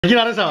Εκεί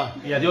να ρέσαμε.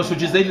 Γιατί ο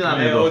Σουτζής δεν ήταν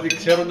εδώ. Ότι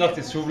ξέροντας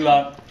τη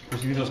σούβλα που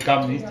συνήθως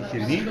κάνει στη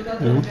χοιρινή,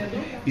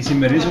 η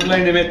σημερινή σούβλα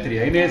είναι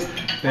μέτρια, είναι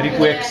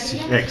περίπου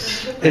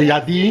 6.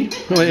 Γιατί,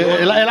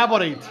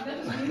 elaborate.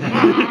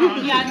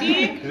 Γιατί...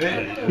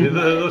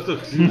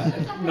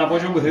 Να πω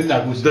και όπου θέλει να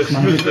ακούσει.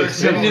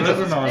 Είναι το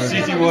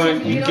σύστημα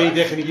και η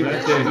τεχνική που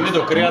θέλει. Είναι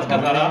το κρέας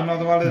καθαρά.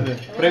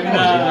 Πρέπει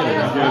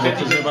να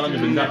πετύχει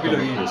την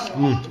επιλογή.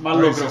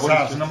 Μάλλον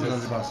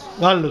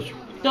Άλλος.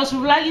 Το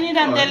σουβλάκι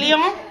ήταν τέλειο.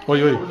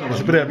 Όχι, όχι,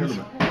 εσύ πρέπει.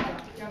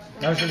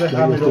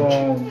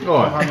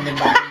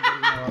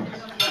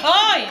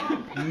 Όχι!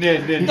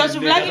 Το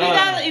σουβλάκι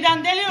ήταν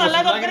τέλειο, αλλά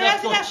το κρέας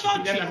ήταν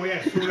σότσι.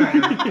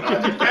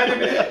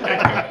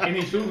 Είναι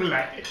η σούβλα.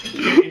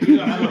 Η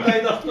σούβλα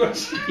ήταν λίγο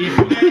σότσι.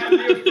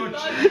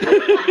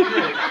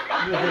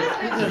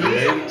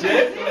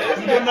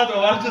 Μπορεί να το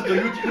βάλεις στο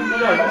YouTube.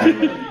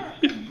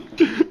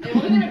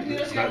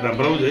 Τα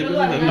πρώτα είπες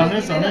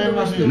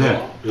ναι.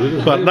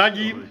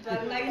 Φαρνάκι.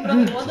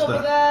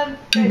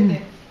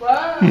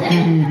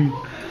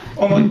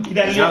 Όμως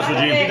ήταν λίγο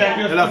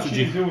Έλα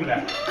Σουτζή.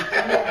 σούβλα.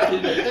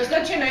 Το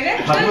στότσινο είναι,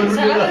 φτάνει η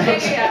σαλάτα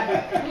τέλεια.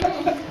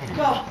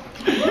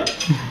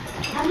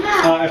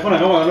 Έχω να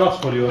κάνω καλό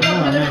σχολείο.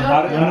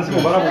 Άρεσε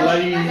μου πάρα πολλά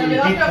η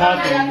πίτα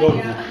του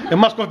Γιώργου.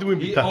 Εμάς κόφτει μου η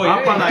πίτα.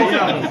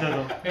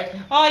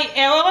 Όχι,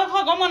 εγώ έχω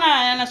ακόμα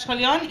ένα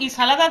σχολείο. Η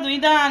σαλάτα του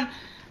ήταν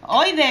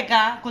όχι 10,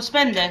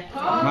 25.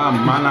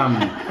 Μάνα μου.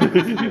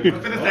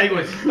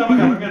 Τα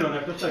μακαρόνια είναι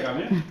ωραία, ποιος τα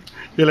έκαμε.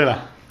 Η Ελένα.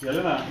 Η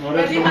Ελένα, ωραία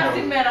Γιατί είμαστε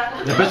σήμερα.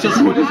 Δεν πες το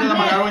σχολείο σε τα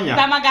μακαρόνια.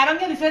 Τα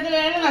μακαρόνια της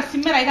Ελένα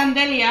σήμερα ήταν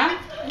τέλεια.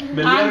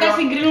 Αν τα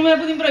συγκρίνουμε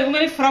από την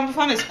προηγούμενη φορά που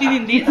φάμε σπίτι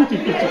της.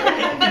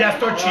 Ήταν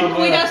στότσι.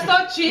 Που ήταν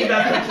στότσι. Ήταν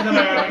στότσι τα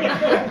μαγαρόνια.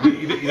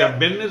 Ήταν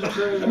μπαίνες,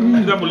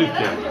 ήταν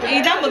μολύφια.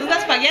 Ήταν από τούτα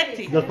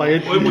σπαγέτι. Τα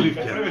σπαγέτι. Όχι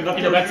μολύφια.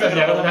 Είναι ο κάτσας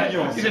για κάτω.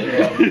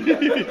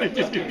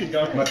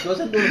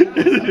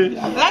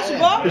 Απλά σου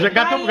πω, Είσαι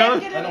κάτω που κάνω.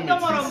 έρχεται το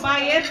μωρό,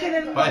 πάει, έρχεται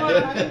το μωρό.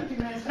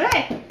 Ρε,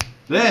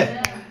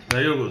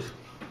 Ναι, Γιώργος.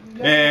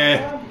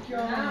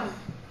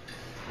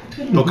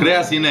 Το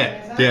κρέας είναι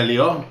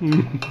τέλειο.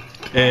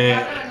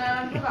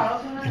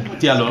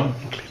 Τι άλλο?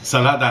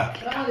 Σαλάτα.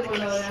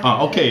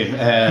 Okay.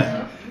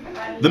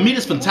 The meat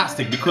is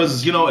fantastic because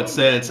you know it's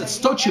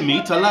stochy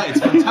meat.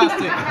 It's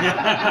fantastic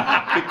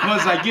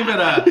because I give it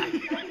a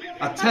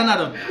 10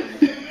 out of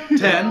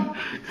 10.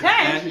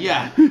 And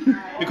yeah,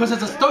 because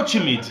it's a stochy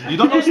meat. You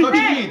don't know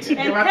stochy meat.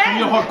 From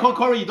your hardcore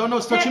curry, you don't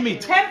know stochy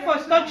meat. 10 for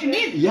stochy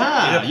meat.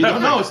 Yeah, you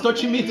don't know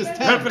stochy meat is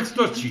 10. Perfect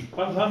stochy.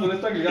 Πάντως αν το λες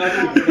τα αγγλικά.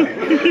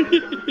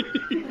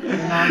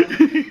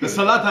 The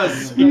salata is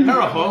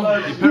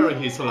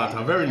Iperahi salata,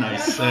 very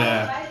nice.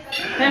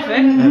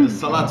 Perfect. The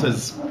salata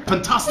is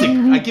fantastic.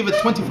 I give it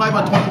 25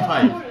 out of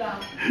 25.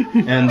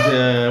 And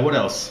what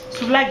else?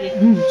 Σουβλάκι.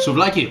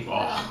 Souvlaki.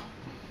 Oh,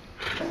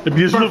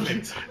 Επειδή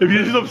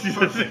εσύ το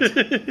ψήσες.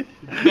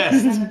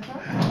 best.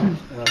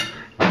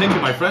 Thank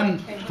you, my friend,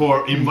 for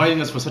inviting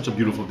us for such a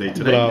beautiful day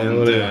today, Bravo,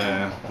 and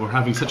bravo. for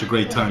having such a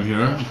great time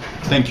here.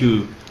 Thank you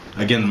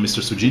again, Mr.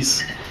 Sujis.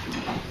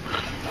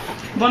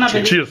 Bon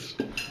appétit. Cheers.